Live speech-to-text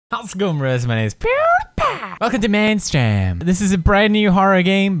How's it going, bros? My name is PewDiePie. Welcome to Monstrum. This is a brand new horror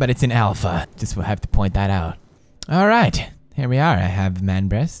game, but it's in alpha. Just will have to point that out. Alright, here we are. I have man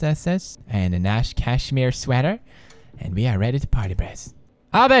breast SS and a Nash cashmere sweater. And we are ready to party, bros.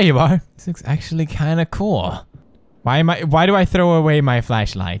 Oh, there you are. This looks actually kind of cool. Why do I throw away my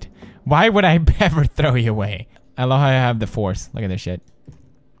flashlight? Why would I ever throw you away? I love how I have the force. Look at this shit.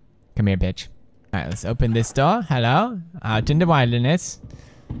 Come here, bitch. Alright, let's open this door. Hello? Out in the wilderness.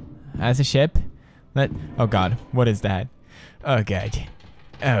 As a ship. Oh god, what is that? Oh god.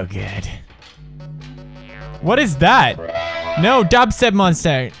 Oh god. What is that? No, dubstep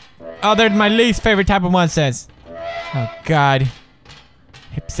monster. Oh, they're my least favorite type of monsters. Oh god.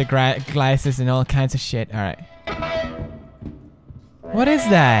 Hipster glasses and all kinds of shit. Alright. What is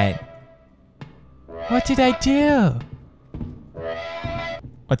that? What did I do?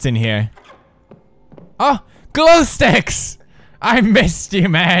 What's in here? Oh, glow sticks! I missed you,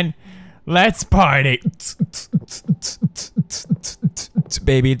 man. Let's party.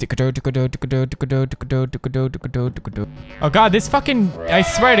 Baby. Oh god, this fucking... I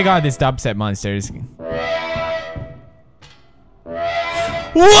swear to god, this dubstep monster is...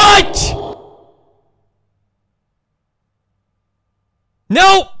 What?!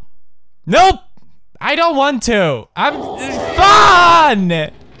 Nope! Nope! I don't want to. It's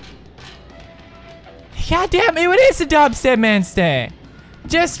fun! God damn it, what is a dubstep monster?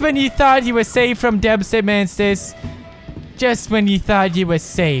 Just when you thought you were safe from dubstep monsters. Just when you thought you were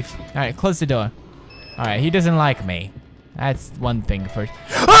safe. Alright, close the door. Alright, he doesn't like me. That's one thing first.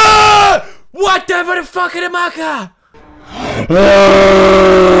 Ah! What the motherfucker, Amaka?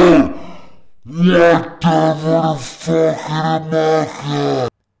 What the motherfucker?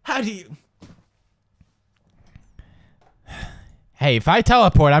 How do you... Hey, if I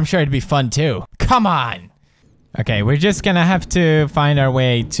teleport, I'm sure it'd be fun too. Come on! Okay, we're just gonna have to find our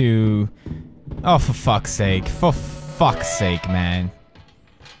way to... Oh, for fuck's sake. For fuck's sake, man.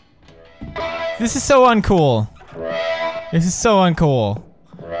 This is so uncool. This is so uncool.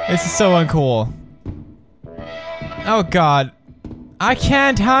 This is so uncool. Oh god. I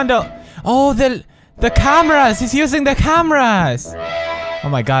can't handle... Oh, the cameras! He's using the cameras! Oh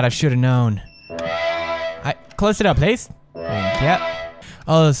my god, I should have known. Close it up, please. Yep.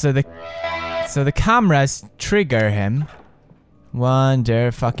 Oh, so the cameras trigger him.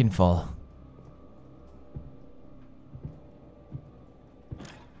 Wonderfucking-ful.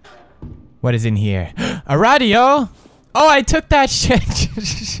 What is in here? A radio? Oh, I took that shit.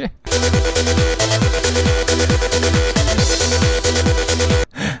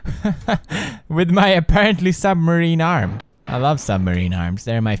 With my apparently submarine arm. I love submarine arms.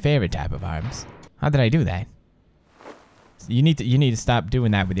 They're my favorite type of arms. How did I do that? You need to stop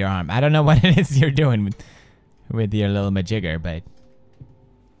doing that with your arm. I don't know what it is you're doing with your little majigger, but...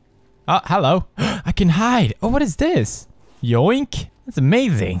 Oh, hello. I can hide. Oh, what is this? Yoink. That's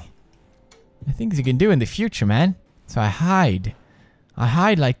amazing. The things you can do in the future, man. So I hide. I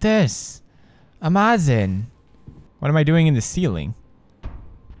hide like this. Amazing. What am I doing in the ceiling?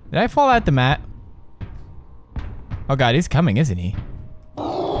 Did I fall out the mat? Oh god, he's coming, isn't he?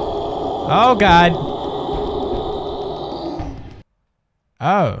 Oh god.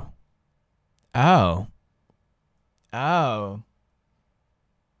 Oh. Oh. Oh.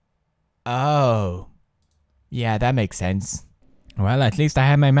 Oh. Yeah, that makes sense. Well, at least I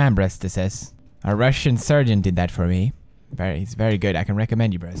have my man breast. A Russian surgeon did that for me. He's very good. I can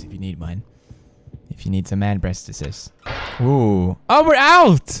recommend you, bros, if you need one. If you need some man breast. Ooh. Oh, we're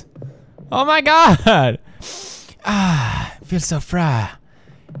out! Oh my god! Ah, I feel so fry.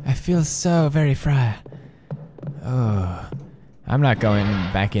 I feel so very fry. Oh. I'm not going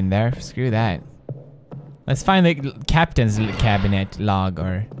back in there. Screw that. Let's find the captain's cabinet log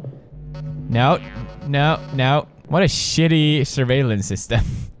or... No. No. No. What a shitty surveillance system.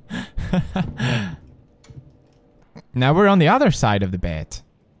 Now we're on the other side of the bed.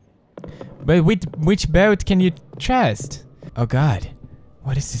 But which boat can you trust? Oh god.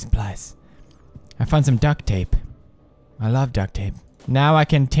 What is this place? I found some duct tape. I love duct tape. Now I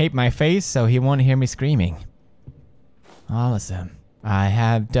can tape my face so he won't hear me screaming. Awesome. I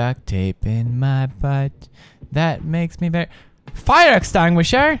have duct tape in my butt. That makes me very... Fire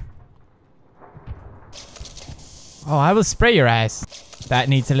extinguisher! Oh, I will spray your ass. That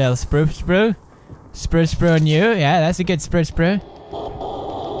needs a little sprue. Sprue on you. Yeah, that's a good sprue.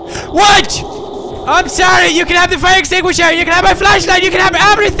 What?! I'm sorry! You can have the fire extinguisher! You can have my flashlight! You can have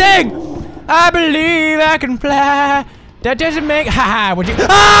everything! I believe I can fly. That doesn't make... Haha, would you...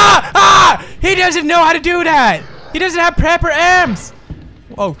 Ah! Ah! He doesn't know how to do that! He doesn't have proper arms!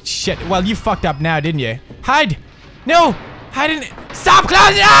 Oh, shit. Well, you fucked up now, didn't you? Hide! No! I didn't. Stop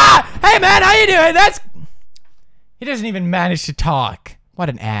closing. Ah! Hey man, how you doing? He doesn't even manage to talk. What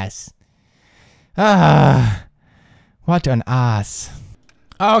an ass. What an ass.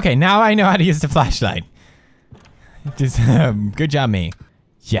 Oh, okay, now I know how to use the flashlight. Just, good job, me.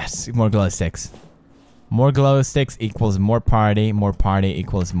 Yes, more glow sticks. More glow sticks equals more party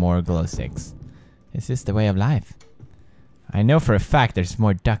equals more glow sticks. It's just the way of life. I know for a fact there's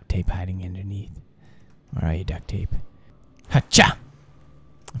more duct tape hiding underneath. Where are you, duct tape? Hacha!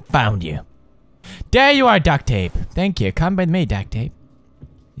 Found you. There you are, duct tape. Thank you. Come with me, duct tape.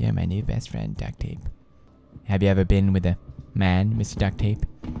 You're my new best friend, duct tape. Have you ever been with a man, Mr. Duct Tape?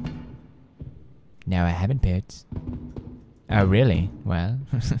 No, I haven't, Poots. Oh, really? Well,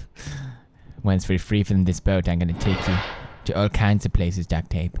 once we're free from this boat, I'm gonna take you to all kinds of places, Duct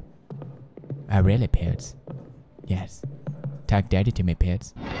Tape. Oh, really, Poots? Yes. Talk dirty to me,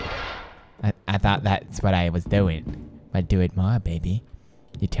 Poots. I thought that's what I was doing. But do it more, baby.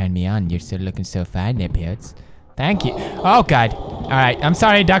 You turned me on. You're still looking so fine there, Poots. Thank you. Oh, God. Alright, I'm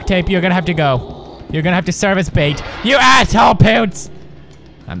sorry, Duct Tape. You're gonna have to go. You're gonna have to serve as bait. You asshole, Poots!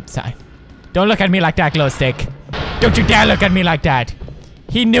 I'm sorry. Don't look at me like that, glow stick. Don't you dare look at me like that.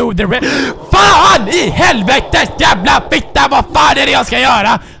 He knew the Fan i helvetes jävla fitta! Vad fan är det jag ska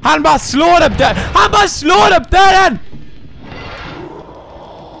göra? Han bara slår upp dörren. Han bara slår upp dörren!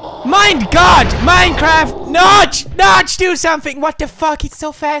 God! Minecraft! Notch! Do something! What the fuck? It's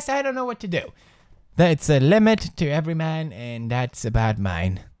so fast, I don't know what to do. That's a limit to every man, and that's about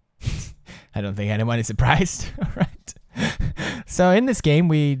mine. I don't think anyone is surprised. Alright. So in this game,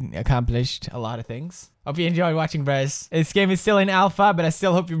 we accomplished a lot of things. Hope you enjoyed watching, bros. This game is still in alpha, but I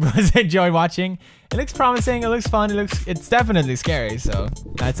still hope you bros enjoyed watching. It looks promising, it looks fun, it's definitely scary, so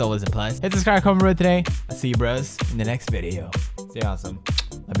that's always a plus. Hit subscribe, comment below today. I'll see you bros in the next video. Stay awesome.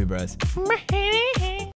 Love you, bros.